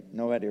 when there's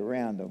nobody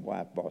around, the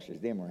wife bosses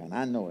them around.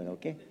 I know it,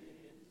 okay?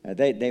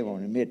 They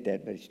won't admit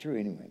that, but it's true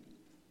anyway.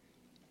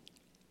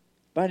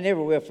 But I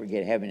never will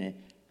forget having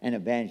an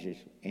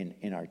evangelist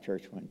in our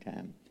church one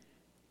time.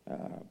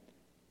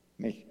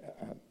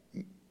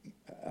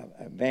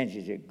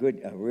 Evangelist,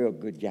 a real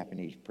good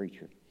Japanese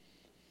preacher.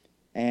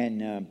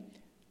 And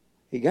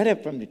he got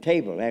up from the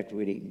table after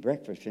we'd eaten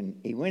breakfast, and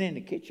he went in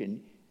the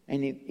kitchen,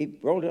 and he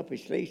rolled up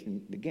his sleeves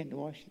and began to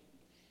wash them.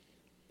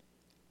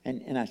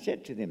 And I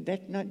said to them,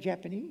 that's not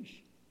Japanese.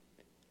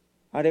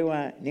 Are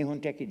wa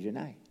Nihon-teki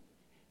janai.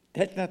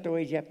 That's not the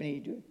way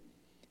Japanese do it.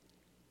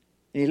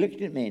 And he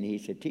looked at me and he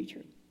said,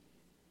 teacher,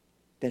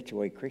 that's the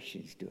way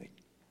Christians do it.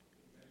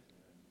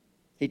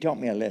 He taught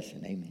me a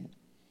lesson, amen.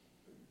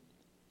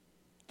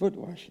 Foot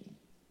washing.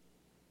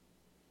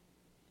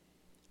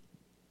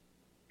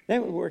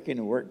 That would work in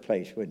the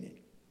workplace, wouldn't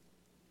it?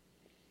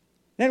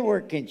 That would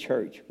work in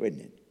church,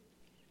 wouldn't it?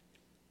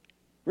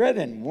 Rather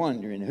than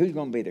wondering who's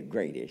going to be the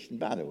greatest. And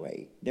by the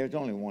way, there's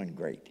only one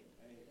great.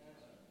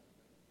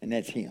 And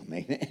that's him,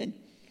 amen.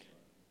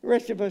 The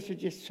rest of us are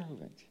just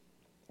servants,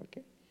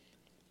 okay?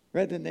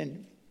 Rather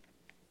than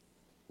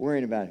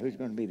worrying about who's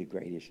going to be the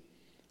greatest,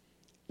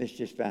 let's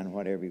just find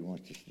whatever he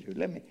wants us to do.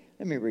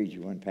 Let me read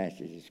you one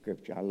passage of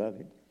Scripture. I love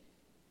it.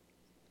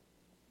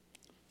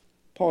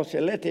 Paul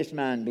said, let this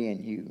mind be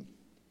in you,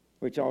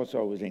 which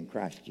also was in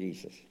Christ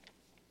Jesus.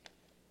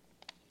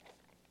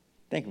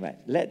 Think about it.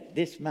 Let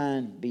this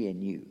mind be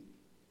in you,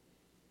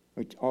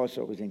 which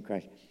also was in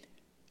Christ.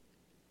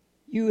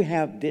 You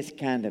have this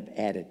kind of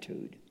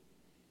attitude.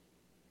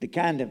 The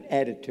kind of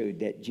attitude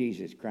that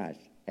Jesus Christ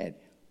had.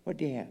 What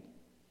do you have?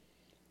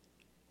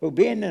 Who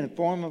being in the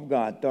form of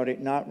God, thought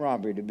it not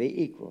robbery to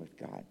be equal with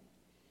God,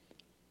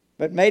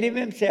 but made of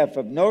himself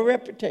of no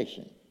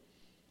reputation,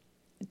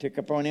 and took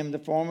upon him the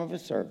form of a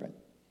servant,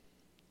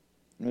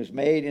 and was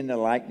made in the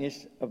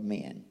likeness of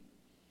men.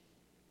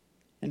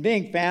 And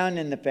being found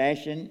in the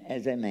fashion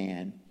as a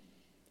man,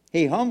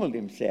 he humbled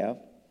himself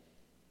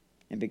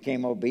and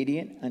became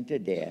obedient unto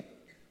death,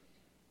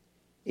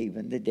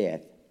 even the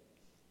death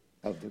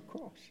of the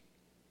cross.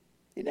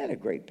 Isn't that a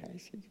great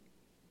passage?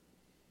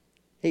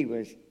 He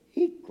was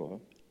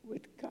equal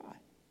with God.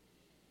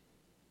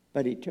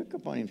 But he took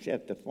upon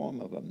himself the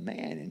form of a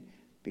man and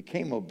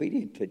became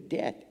obedient to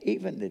death,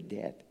 even the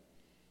death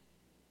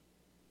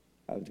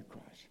of the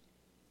cross.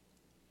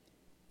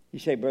 You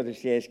say, Brother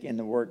Siesk, in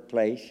the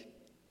workplace,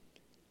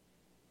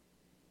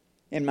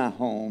 in my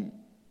home,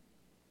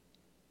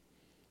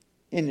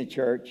 in the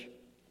church,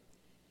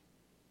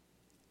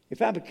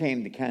 if I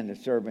became the kind of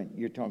servant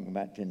you're talking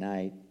about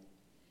tonight,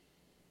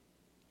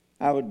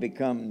 I would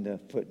become the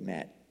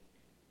footmat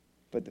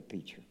for the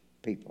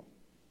people.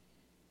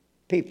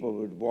 People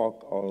would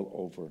walk all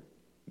over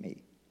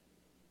me.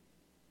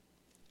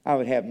 I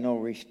would have no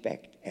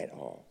respect at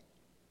all.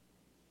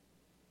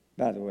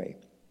 By the way,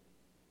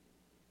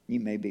 you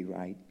may be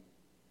right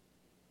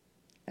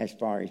as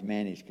far as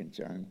man is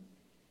concerned.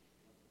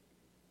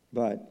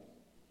 But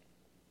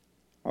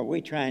are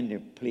we trying to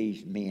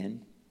please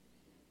men,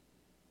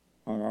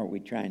 or are we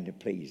trying to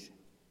please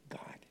God?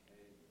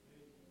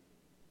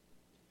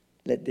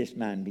 Let this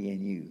mind be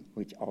in you,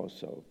 which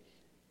also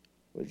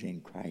was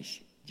in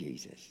Christ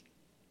Jesus.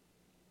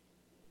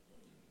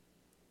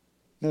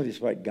 Notice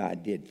what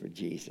God did for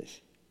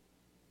Jesus.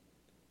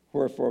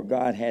 Wherefore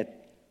God hath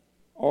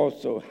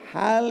also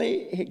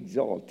highly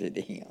exalted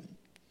him,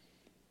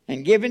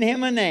 and given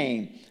him a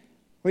name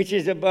which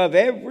is above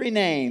every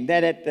name,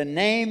 that at the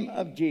name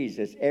of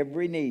Jesus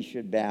every knee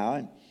should bow,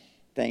 and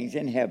things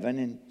in heaven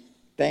and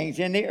things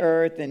in the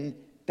earth and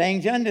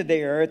things under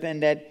the earth,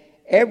 and that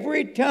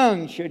every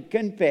tongue should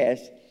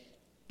confess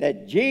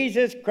that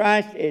Jesus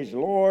Christ is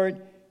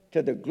Lord,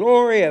 to the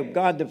glory of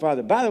God the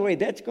Father. By the way,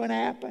 that's going to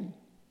happen.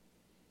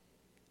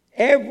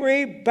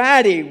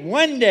 Everybody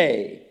one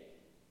day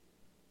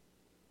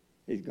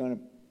is going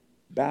to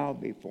bow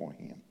before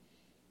him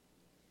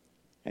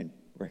and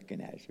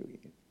recognize who he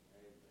is.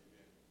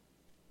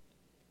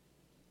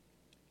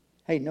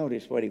 Hey,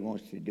 notice what he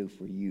wants to do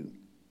for you.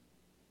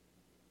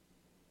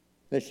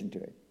 Listen to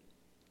it.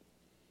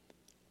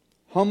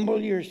 Humble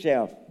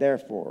yourself,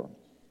 therefore,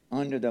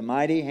 under the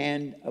mighty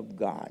hand of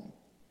God,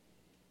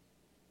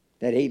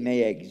 that he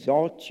may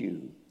exalt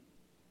you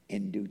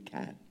in due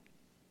time.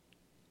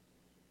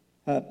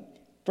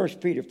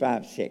 1 Peter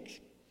 5:6.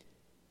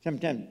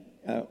 Sometimes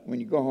when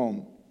you go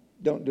home,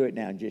 don't do it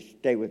now. Just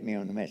stay with me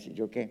on the message,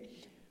 okay?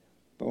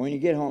 But when you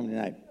get home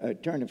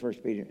tonight, turn to 1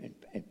 Peter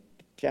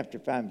chapter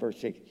 5, verse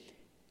 6.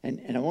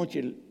 And I want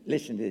you to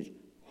listen to this.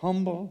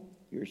 Humble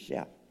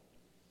yourself.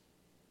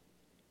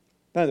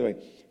 By the way,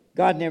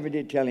 God never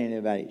did tell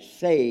anybody,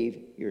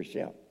 save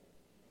yourself.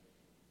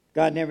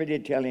 God never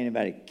did tell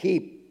anybody,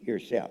 keep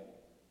yourself.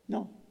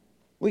 No,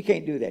 we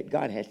can't do that.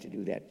 God has to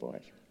do that for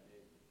us.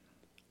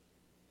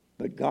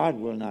 But God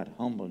will not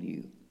humble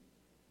you.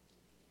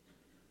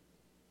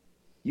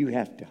 You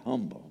have to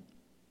humble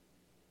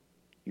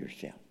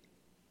yourself.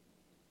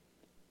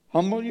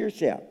 Humble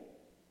yourself,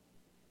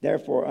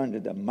 therefore,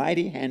 under the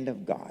mighty hand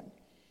of God,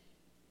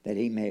 that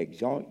he may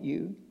exalt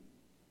you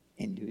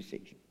in due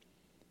season.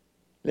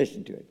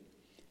 Listen to it.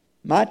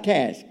 My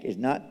task is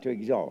not to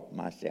exalt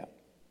myself.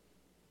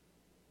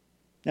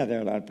 Now, there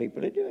are a lot of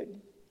people that do it.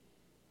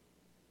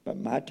 But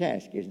my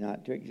task is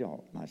not to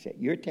exalt myself.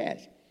 Your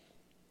task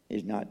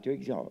is not to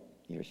exalt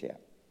yourself.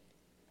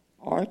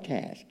 Our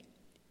task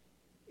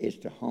is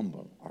to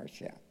humble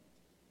ourselves.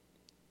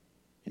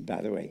 And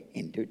by the way,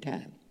 in due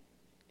time,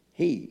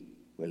 he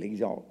will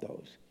exalt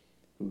those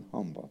who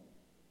humble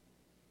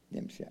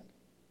themselves.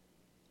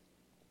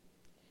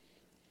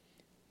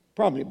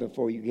 Probably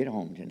before you get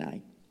home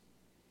tonight,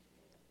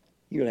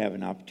 you'll have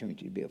an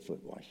opportunity to be a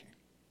foot washer.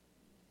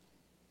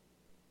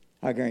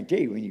 I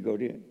guarantee you, when you go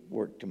to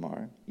work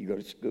tomorrow, you go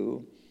to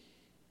school,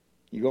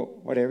 you go,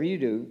 whatever you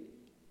do,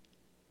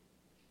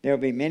 there'll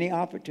be many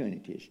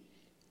opportunities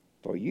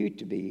for you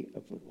to be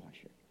a foot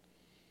washer.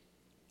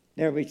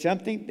 There'll be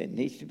something that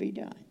needs to be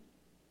done.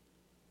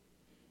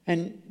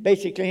 And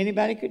basically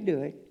anybody could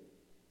do it.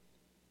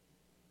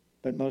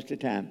 But most of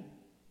the time,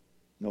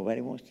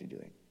 nobody wants to do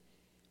it.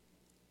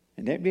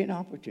 And there'd be an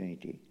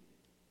opportunity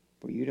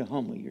for you to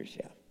humble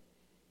yourself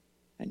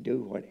and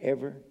do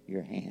whatever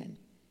your hand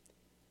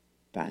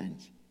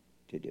finds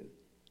to do.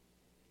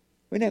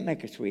 Wouldn't that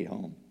make a sweet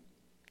home?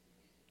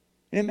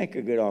 Wouldn't it make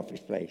a good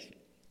office place?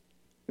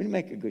 Wouldn't it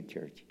make a good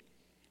church?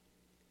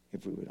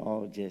 If we would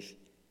all just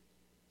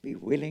be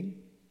willing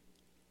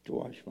to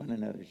wash one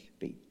another's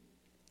feet.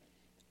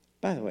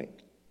 By the way,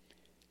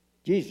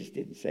 Jesus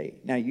didn't say,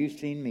 now you've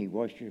seen me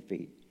wash your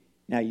feet.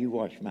 Now you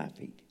wash my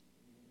feet.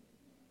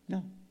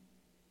 No.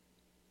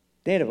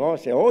 They'd have all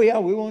said, oh yeah,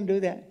 we won't do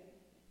that.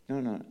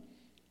 No.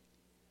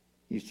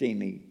 You've seen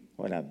me,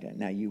 what I've done.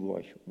 Now you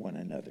wash one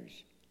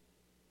another's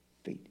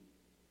feet.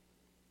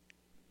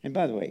 And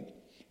by the way,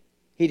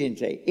 he didn't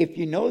say, if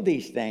you know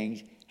these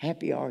things,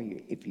 happy are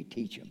you if you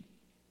teach them.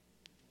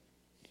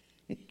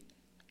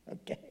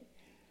 Okay.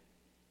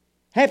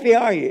 Happy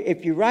are you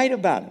if you write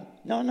about them.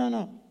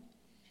 No.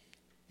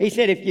 He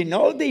said, if you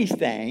know these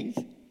things,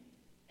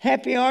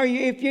 happy are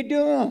you if you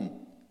do them.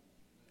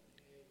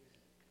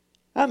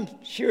 I'm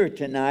sure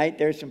tonight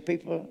there's some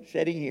people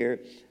sitting here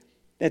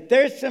that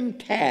there's some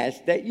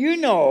tasks that you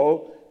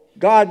know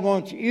God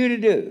wants you to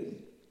do.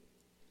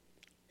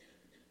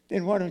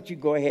 Then why don't you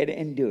go ahead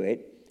and do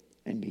it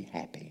and be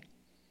happy?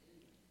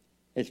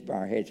 Let's bow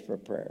our heads for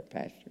prayer,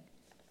 Pastor.